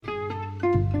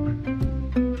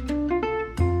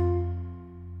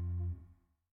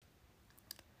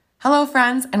Hello,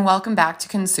 friends, and welcome back to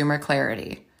Consumer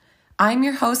Clarity. I'm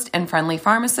your host and friendly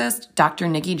pharmacist, Dr.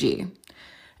 Nikki G.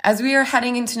 As we are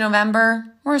heading into November,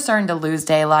 we're starting to lose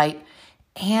daylight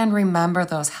and remember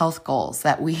those health goals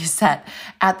that we set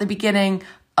at the beginning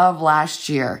of last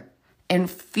year and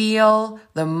feel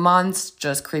the months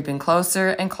just creeping closer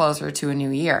and closer to a new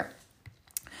year.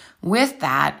 With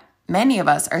that, many of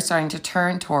us are starting to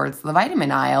turn towards the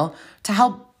vitamin aisle to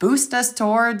help boost us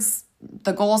towards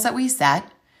the goals that we set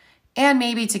and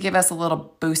maybe to give us a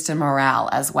little boost in morale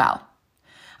as well.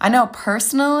 I know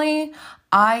personally,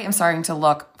 I am starting to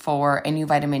look for a new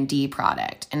vitamin D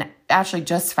product and actually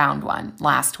just found one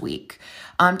last week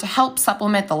to help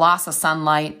supplement the loss of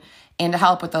sunlight and to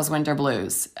help with those winter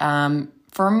blues.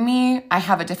 For me, I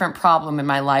have a different problem in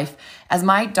my life as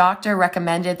my doctor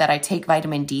recommended that I take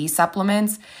vitamin D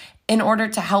supplements in order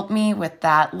to help me with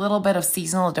that little bit of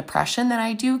seasonal depression that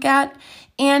I do get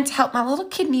and to help my little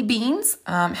kidney beans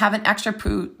have an extra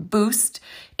boost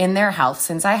in their health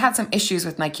since I had some issues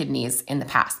with my kidneys in the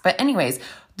past. But anyways,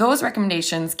 those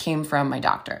recommendations came from my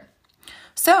doctor.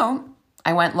 So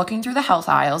I went looking through the health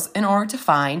aisles in order to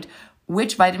find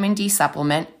which vitamin D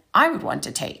supplement I would want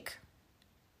to take.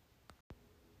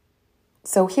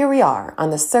 So here we are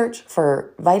on the search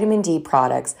for vitamin D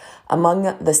products among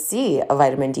the sea of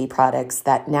vitamin D products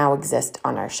that now exist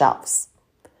on our shelves.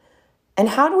 And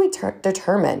how do we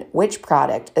determine which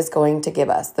product is going to give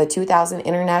us the 2,000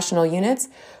 international units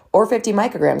or 50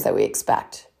 micrograms that we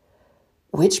expect?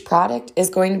 Which product is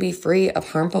going to be free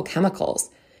of harmful chemicals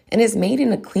and is made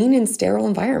in a clean and sterile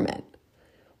environment?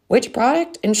 Which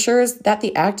product ensures that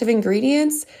the active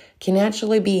ingredients can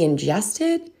actually be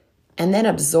ingested and then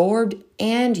absorbed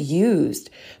and used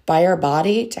by our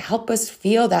body to help us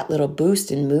feel that little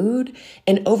boost in mood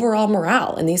and overall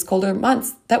morale in these colder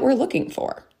months that we're looking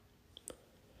for?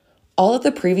 All of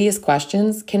the previous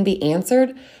questions can be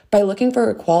answered by looking for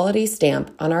a quality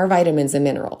stamp on our vitamins and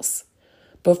minerals.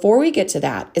 Before we get to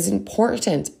that, it's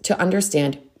important to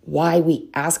understand why we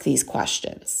ask these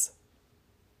questions.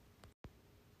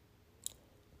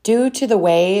 Due to the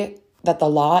way that the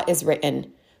law is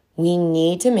written, we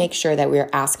need to make sure that we are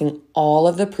asking all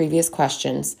of the previous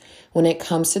questions when it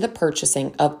comes to the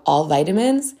purchasing of all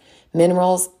vitamins,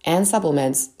 minerals, and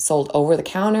supplements sold over the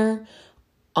counter,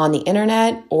 on the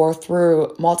internet, or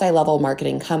through multi-level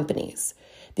marketing companies,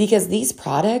 because these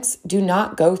products do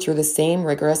not go through the same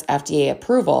rigorous FDA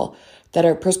approval that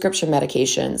our prescription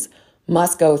medications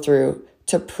must go through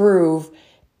to prove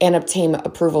and obtain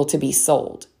approval to be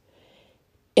sold.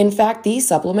 In fact, these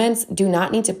supplements do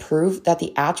not need to prove that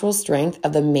the actual strength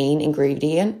of the main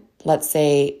ingredient, let's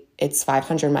say it's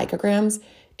 500 micrograms,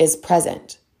 is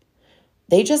present.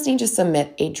 They just need to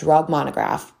submit a drug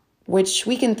monograph, which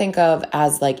we can think of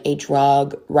as like a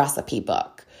drug recipe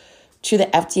book, to the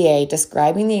FDA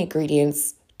describing the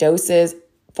ingredients, doses,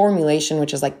 formulation,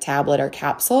 which is like tablet or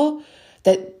capsule,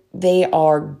 that they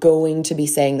are going to be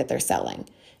saying that they're selling.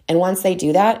 And once they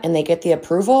do that and they get the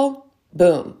approval,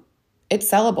 boom, it's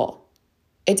sellable.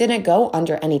 It didn't go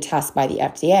under any test by the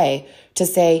FDA to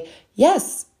say,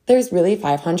 yes, there's really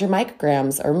 500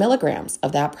 micrograms or milligrams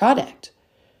of that product.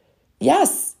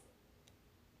 Yes,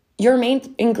 your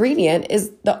main ingredient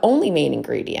is the only main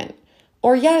ingredient.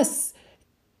 Or yes,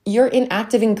 your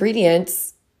inactive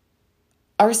ingredients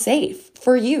are safe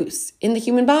for use in the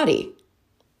human body.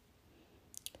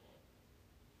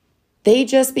 They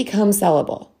just become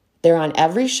sellable. They're on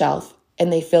every shelf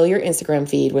and they fill your Instagram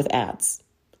feed with ads.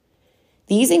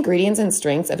 These ingredients and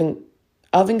strengths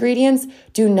of ingredients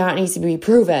do not need to be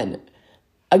proven.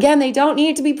 Again, they don't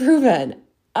need to be proven.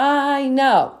 I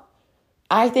know.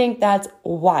 I think that's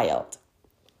wild.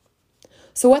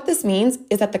 So what this means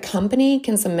is that the company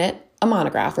can submit a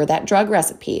monograph or that drug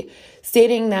recipe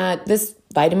stating that this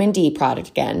vitamin D product,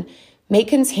 again, may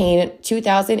contain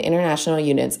 2,000 international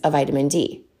units of vitamin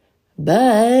D.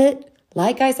 But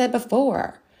like I said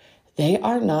before, they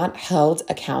are not held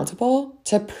accountable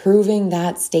to proving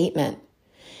that statement.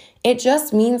 It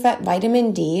just means that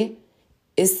vitamin D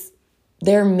is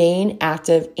their main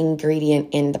active ingredient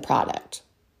in the product.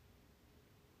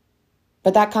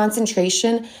 But that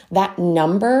concentration, that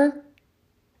number,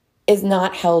 is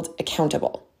not held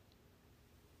accountable.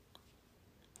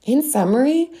 In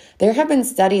summary, there have been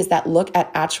studies that look at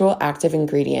actual active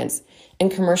ingredients in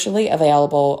commercially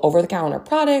available over-the-counter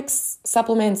products,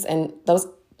 supplements, and those,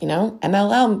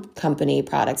 MLM company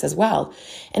products as well,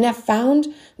 and have found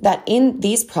that in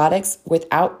these products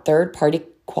without third-party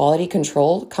quality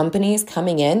control companies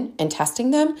coming in and testing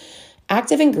them,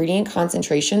 active ingredient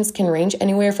concentrations can range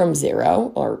anywhere from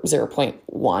 0.1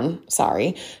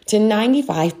 to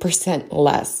 95%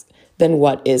 less than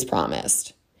what is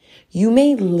promised. You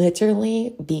may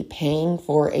literally be paying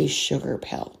for a sugar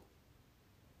pill.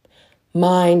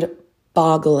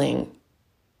 Mind-boggling.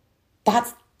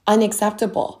 That's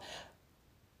unacceptable.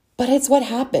 But it's what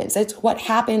happens. It's what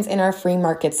happens in our free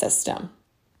market system.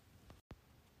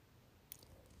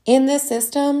 In this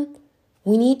system,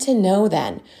 we need to know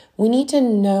then. We need to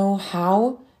know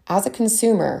how, as a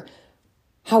consumer,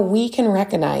 how we can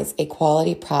recognize a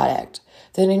quality product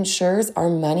that ensures our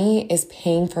money is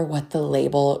paying for what the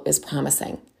label is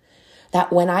promising.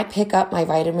 That when I pick up my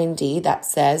vitamin D that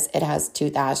says it has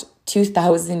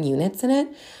 2,000 units in it,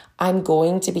 I'm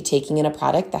going to be taking in a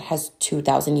product that has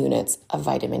 2,000 units of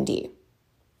vitamin D.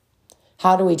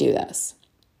 How do we do this?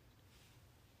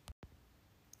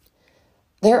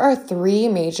 There are 3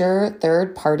 major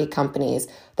third-party companies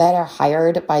that are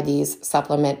hired by these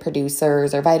supplement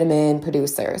producers or vitamin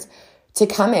producers to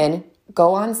come in,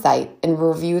 go on site, and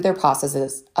review their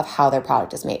processes of how their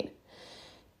product is made.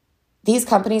 These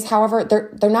companies, however,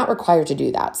 they're not required to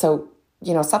do that. So,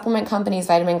 supplement companies,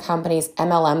 vitamin companies,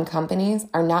 MLM companies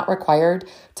are not required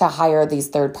to hire these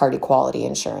third-party quality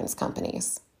insurance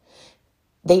companies.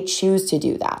 They choose to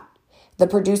do that. The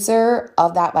producer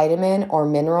of that vitamin or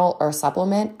mineral or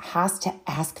supplement has to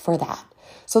ask for that.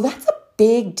 So that's a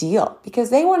big deal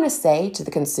because they want to say to the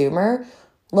consumer,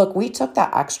 look, we took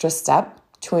that extra step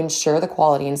to ensure the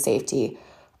quality and safety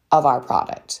of our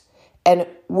product. And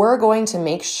we're going to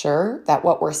make sure that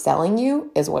what we're selling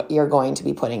you is what you're going to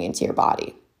be putting into your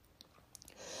body.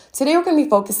 Today, we're going to be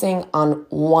focusing on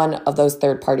one of those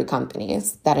third-party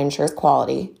companies that ensures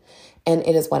quality, and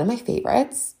it is one of my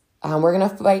favorites. We're going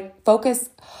to focus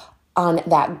on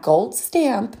that gold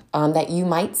stamp that you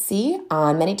might see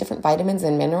on many different vitamins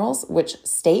and minerals, which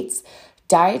states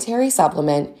Dietary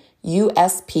Supplement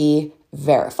USP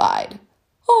Verified.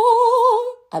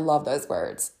 Oh, I love those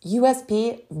words.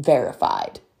 USP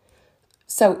Verified.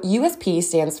 So USP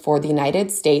stands for the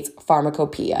United States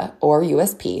Pharmacopoeia, or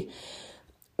USP,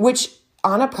 which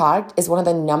on a product is one of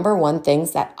the number one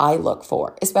things that I look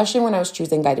for, especially when I was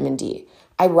choosing vitamin D.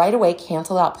 I right away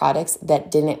canceled out products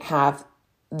that didn't have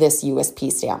this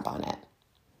USP stamp on it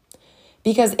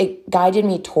because it guided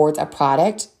me towards a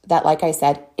product that, like I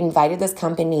said, invited this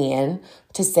company in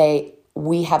to say,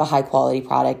 we have a high quality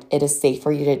product. It is safe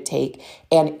for you to take,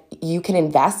 and you can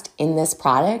invest in this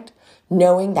product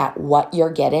knowing that what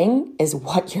you're getting is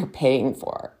what you're paying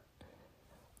for.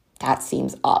 That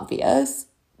seems obvious,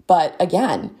 but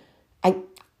again,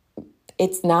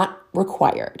 it's not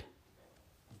required.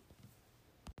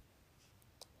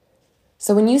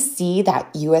 So when you see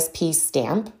that USP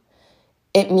stamp,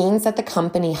 it means that the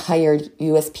company hired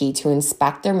USP to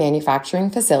inspect their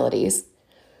manufacturing facilities,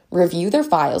 review their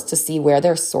files to see where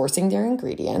they're sourcing their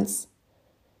ingredients,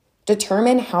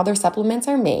 determine how their supplements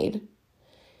are made.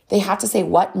 They have to say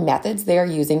what methods they are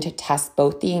using to test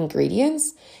both the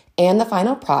ingredients and the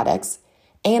final products,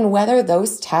 and whether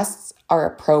those tests are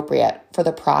appropriate for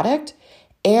the product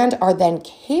and are then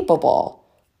capable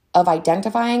of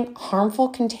identifying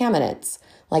harmful contaminants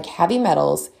like heavy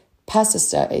metals,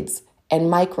 pesticides, and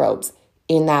microbes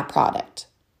in that product.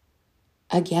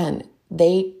 Again,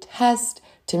 they test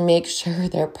to make sure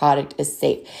their product is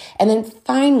safe. And then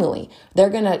finally, they're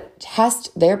going to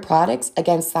test their products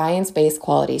against science-based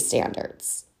quality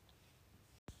standards.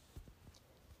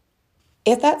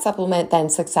 If that supplement then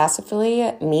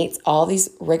successfully meets all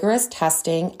these rigorous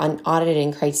testing and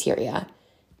auditing criteria,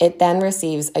 it then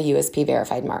receives a USP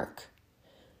verified mark.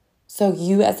 So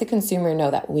you as a consumer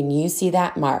know that when you see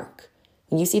that mark,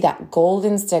 when you see that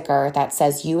golden sticker that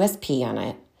says USP on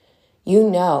it, you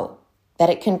know that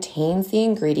it contains the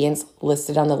ingredients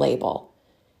listed on the label.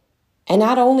 And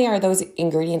not only are those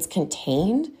ingredients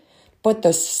contained, but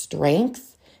the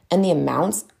strength and the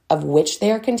amounts of which they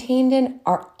are contained in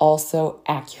are also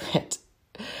accurate.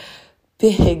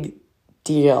 Big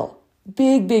deal.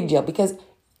 Big deal. Because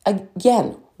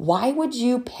again, why would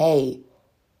you pay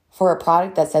for a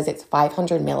product that says it's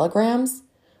 500 milligrams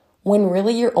when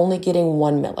really you're only getting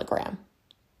 1 milligram?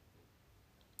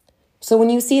 So when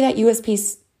you see that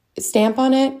USP stamp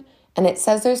on it and it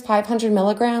says there's 500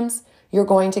 milligrams, you're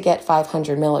going to get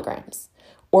 500 milligrams.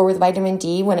 Or with vitamin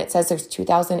D, when it says there's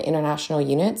 2,000 international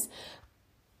units,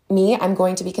 I'm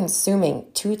going to be consuming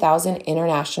 2,000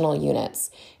 international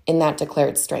units in that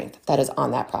declared strength that is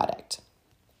on that product.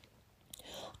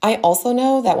 I also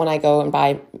know that when I go and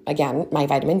buy, again, my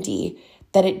vitamin D,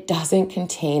 that it doesn't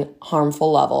contain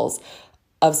harmful levels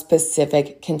of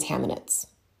specific contaminants.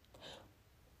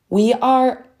 We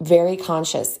are very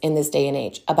conscious in this day and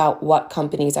age about what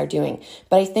companies are doing,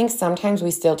 but I think sometimes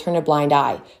we still turn a blind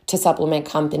eye to supplement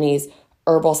companies,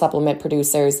 herbal supplement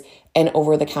producers, and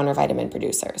over-the-counter vitamin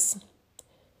producers.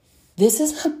 This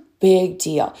is a big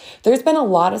deal. There's been a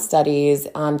lot of studies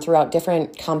throughout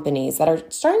different companies that are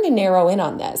starting to narrow in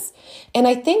on this. And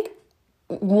I think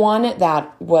one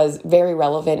that was very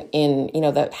relevant in,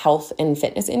 the health and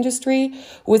fitness industry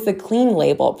was the Clean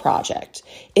Label Project.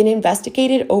 It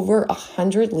investigated over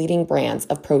 100 leading brands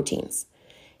of proteins.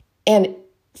 And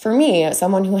for me, as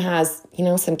someone who has,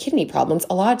 some kidney problems,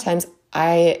 a lot of times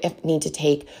I need to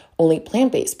take only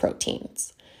plant-based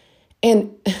proteins.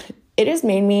 And it has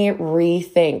made me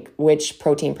rethink which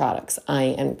protein products I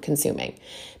am consuming.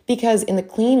 Because in the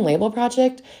Clean Label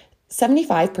Project,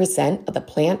 75% of the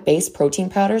plant-based protein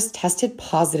powders tested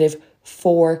positive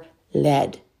for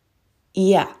lead.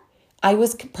 Yeah, I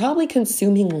was probably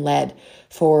consuming lead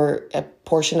for a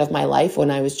portion of my life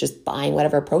when I was just buying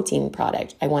whatever protein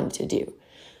product I wanted to do.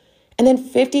 And then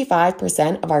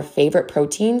 55% of our favorite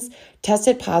proteins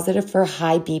tested positive for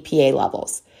high BPA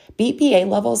levels. BPA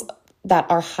levels that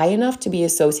are high enough to be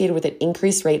associated with an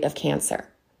increased rate of cancer.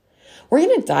 We're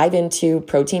going to dive into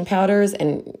protein powders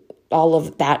and all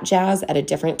of that jazz at a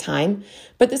different time.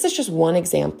 But this is just one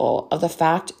example of the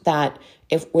fact that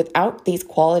if without these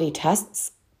quality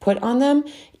tests put on them,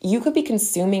 you could be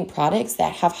consuming products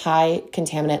that have high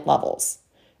contaminant levels.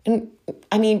 And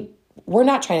I mean, we're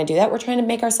not trying to do that. We're trying to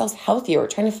make ourselves healthier. We're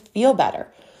trying to feel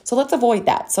better. So let's avoid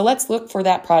that. So let's look for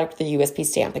that product with the USP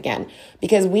stamp again,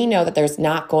 because we know that there's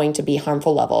not going to be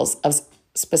harmful levels of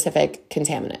specific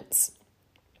contaminants.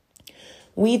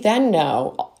 We then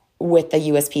know with the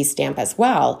USP stamp as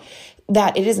well,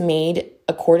 that it is made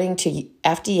according to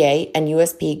FDA and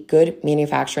USP good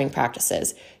manufacturing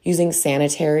practices using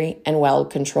sanitary and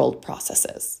well-controlled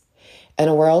processes. In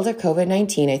a world of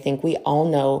COVID-19, I think we all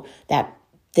know that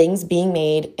things being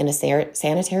made in a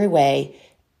sanitary way,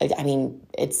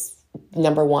 it's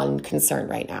number one concern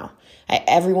right now.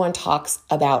 Everyone talks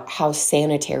about how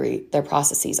sanitary their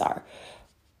processes are.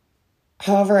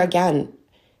 However, again,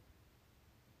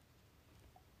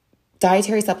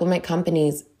 dietary supplement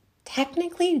companies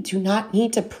technically do not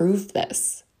need to prove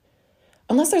this.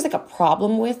 Unless there's a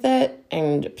problem with it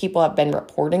and people have been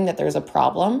reporting that there's a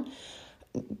problem,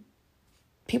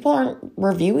 people aren't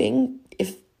reviewing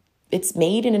if it's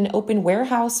made in an open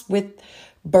warehouse with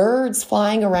birds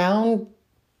flying around,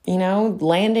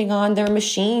 landing on their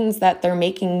machines that they're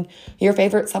making your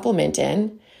favorite supplement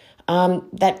in.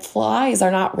 That flies are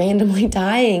not randomly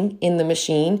dying in the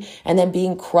machine and then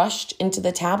being crushed into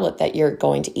the tablet that you're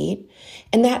going to eat.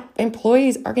 And that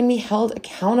employees are going to be held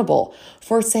accountable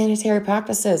for sanitary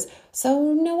practices.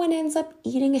 So no one ends up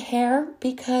eating hair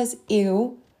because,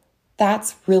 ew,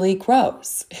 that's really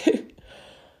gross.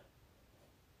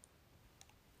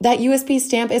 That USP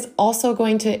stamp is also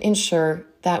going to ensure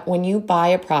that when you buy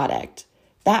a product,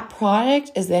 that product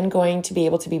is then going to be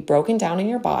able to be broken down in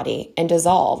your body and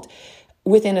dissolved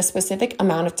within a specific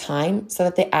amount of time so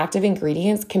that the active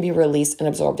ingredients can be released and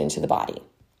absorbed into the body.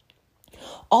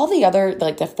 All the other,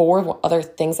 the 4 other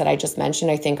things that I just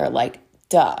mentioned, I think are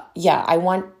duh. Yeah, I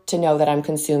want to know that I'm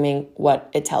consuming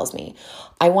what it tells me.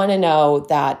 I want to know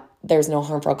that there's no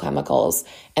harmful chemicals.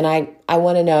 And I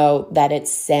want to know that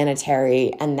it's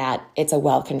sanitary and that it's a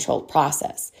well-controlled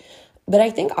process. But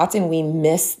I think often we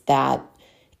miss that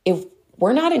if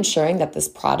we're not ensuring that this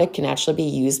product can actually be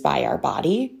used by our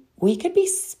body, we could be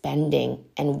spending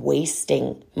and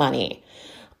wasting money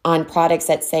on products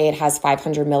that say it has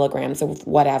 500 milligrams of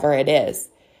whatever it is.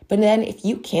 But then if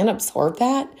you can't absorb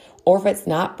that, or if it's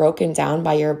not broken down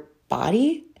by your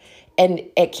body and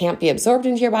it can't be absorbed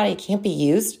into your body, it can't be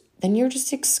used, then you're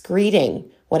just excreting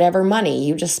whatever money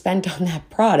you just spent on that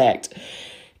product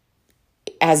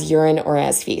as urine or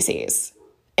as feces.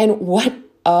 And what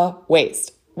a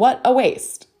waste. What a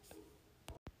waste.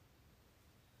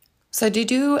 So to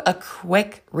do a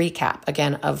quick recap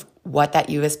again of what that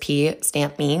USP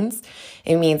stamp means,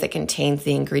 it means it contains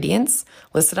the ingredients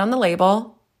listed on the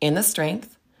label in the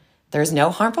strength. There's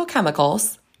no harmful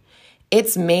chemicals.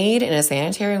 It's made in a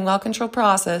sanitary and well-controlled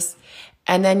process.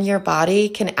 And then your body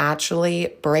can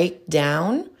actually break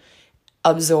down,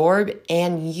 absorb,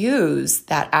 and use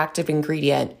that active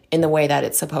ingredient in the way that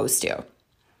it's supposed to.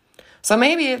 So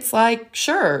maybe it's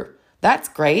sure, that's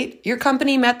great. Your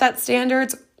company met that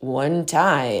standards one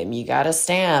time. You got a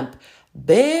stamp.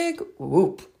 Big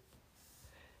whoop.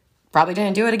 Probably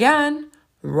didn't do it again.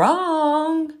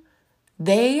 Wrong.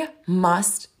 They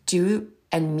must do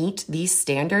and meet these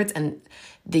standards and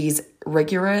these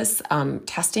rigorous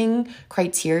testing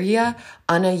criteria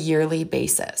on a yearly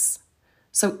basis.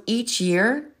 So each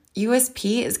year,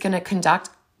 USP is going to conduct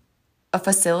a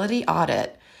facility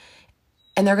audit,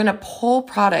 and they're going to pull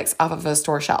products off of the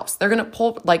store shelves. They're going to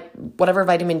pull whatever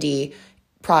vitamin D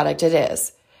product it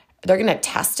is. They're going to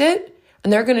test it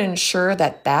And they're going to ensure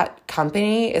that that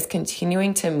company is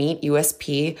continuing to meet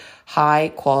USP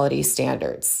high quality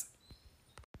standards.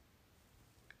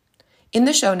 In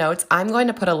the show notes, I'm going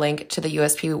to put a link to the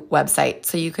USP website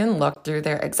so you can look through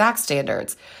their exact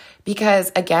standards.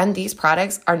 Because again, these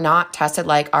products are not tested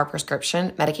like our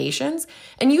prescription medications,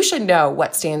 and you should know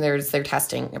what standards they're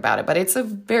testing about it. But it's a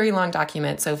very long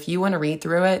document, so if you want to read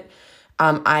through it,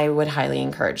 I would highly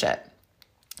encourage it.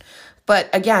 But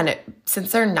again,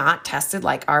 since they're not tested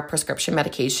like our prescription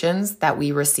medications that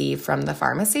we receive from the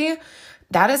pharmacy,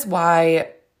 that is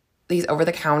why these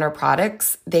over-the-counter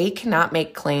products, they cannot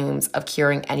make claims of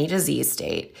curing any disease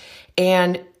state.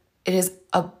 And it is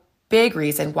a big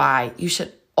reason why you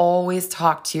should always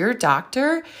talk to your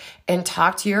doctor and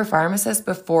talk to your pharmacist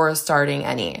before starting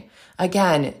any.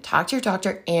 Again, talk to your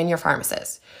doctor and your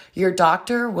pharmacist. Your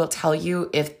doctor will tell you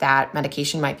if that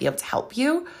medication might be able to help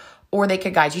you, or they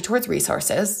could guide you towards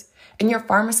resources. And your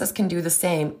pharmacist can do the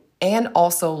same and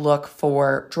also look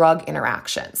for drug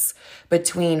interactions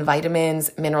between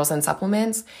vitamins, minerals, and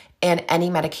supplements, and any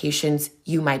medications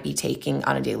you might be taking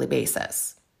on a daily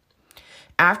basis.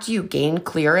 After you gain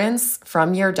clearance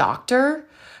from your doctor,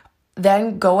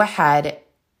 then go ahead,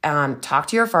 talk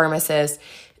to your pharmacist,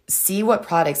 see what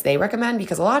products they recommend,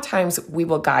 because a lot of times we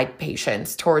will guide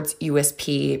patients towards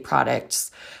USP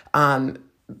products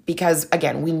because,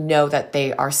 again, we know that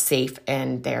they are safe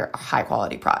and they're high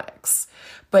quality products.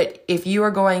 But if you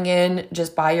are going in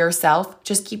just by yourself,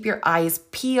 just keep your eyes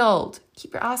peeled.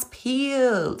 Keep your eyes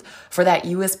peeled for that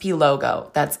USP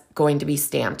logo that's going to be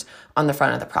stamped on the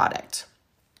front of the product.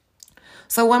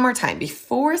 So one more time,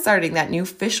 before starting that new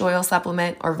fish oil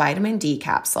supplement or vitamin D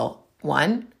capsule,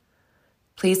 1,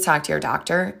 please talk to your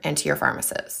doctor and to your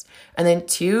pharmacist. And then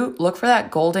 2, look for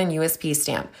that golden USP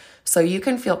stamp so you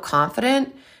can feel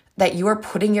confident that you are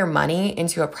putting your money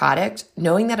into a product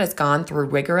knowing that it's gone through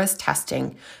rigorous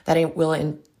testing, that it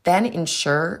will then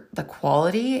ensure the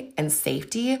quality and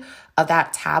safety of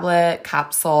that tablet,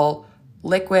 capsule,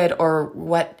 liquid, or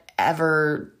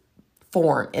whatever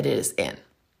form it is in.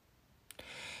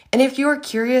 And if you are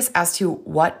curious as to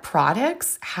what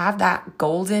products have that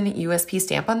golden USP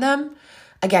stamp on them,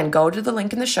 again, go to the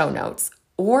link in the show notes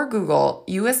or Google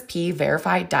USP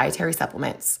Verified Dietary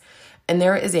Supplements. And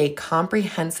there is a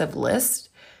comprehensive list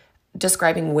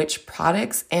describing which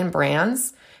products and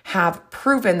brands have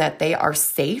proven that they are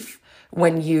safe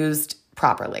when used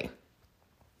properly.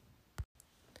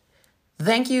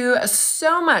 Thank you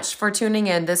so much for tuning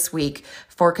in this week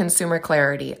for Consumer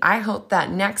Clarity. I hope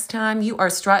that next time you are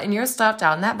strutting your stuff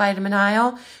down that vitamin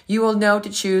aisle, you will know to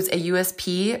choose a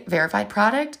USP verified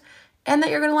product and that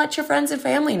you're going to let your friends and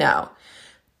family know.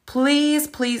 Please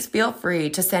feel free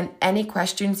to send any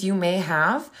questions you may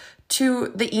have to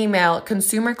the email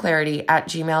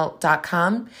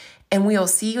consumerclarity@gmail.com, and we'll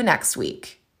see you next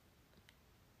week.